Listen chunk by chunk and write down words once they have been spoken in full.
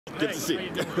Good Hey, to see how you.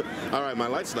 you doing? All right, my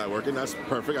light's not working. That's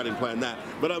perfect. I didn't plan that.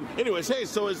 But anyways, hey,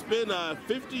 so it's been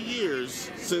 50 years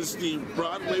since the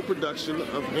Broadway production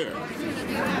of Hair,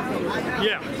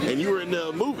 Yeah, and you were in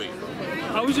the movie.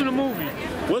 I was in a movie.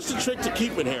 What's the trick to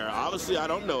keeping hair? Obviously, I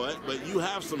don't know it, but you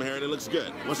have some hair and it looks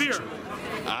good. What's the Fear. trick?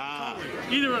 Ah,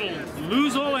 Either it'll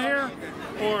lose all the hair,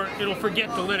 or it'll forget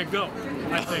to let it go.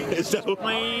 I think. Is that what-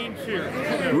 Plain fear.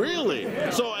 really?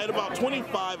 So at about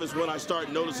 25 is when I start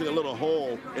noticing a little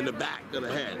hole in the back of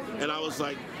the head, and I was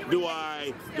like, do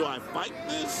I fight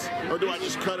this or do I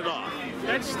just cut it off?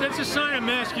 That's a sign of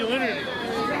masculinity.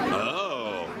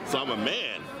 Oh, so I'm a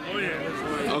man. Oh yeah. That's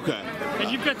right. Okay.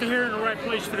 And you've got the hair in the right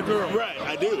place for the girl. Right,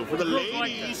 I do. For the Girls like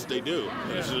ladies, that. they do.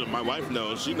 Yeah. My wife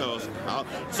knows. She knows.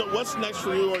 So what's next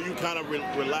for you? Are you kind of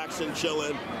relaxing,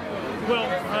 chilling? Well,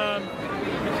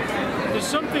 there's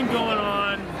something going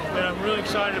on that I'm really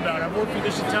excited about. I've worked with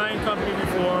this Italian company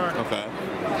before, Okay.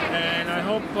 and I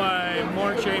hope by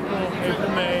March, April,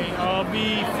 May, I'll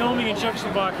be filming in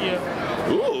Czechoslovakia.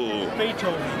 Ooh.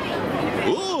 Beethoven.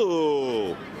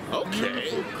 Ooh. Okay.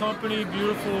 Beautiful company,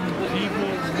 beautiful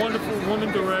people, wonderful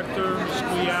woman director, Miss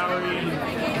Guiari.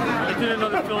 I did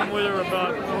another film with her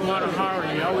about Mata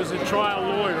Hari. I was a trial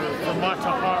lawyer for Mata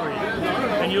Hari,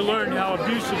 and you learn how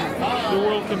abusive the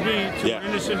world can be to an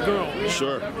innocent girl.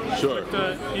 Sure, sure.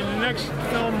 But in the next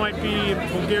film might be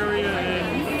Bulgaria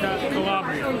and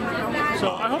Calabria.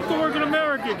 So I hope to work in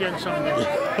America again someday.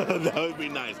 That would be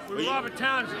nice. With Robert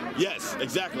Townsend. Yes,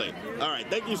 exactly. All right,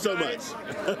 thank you so much.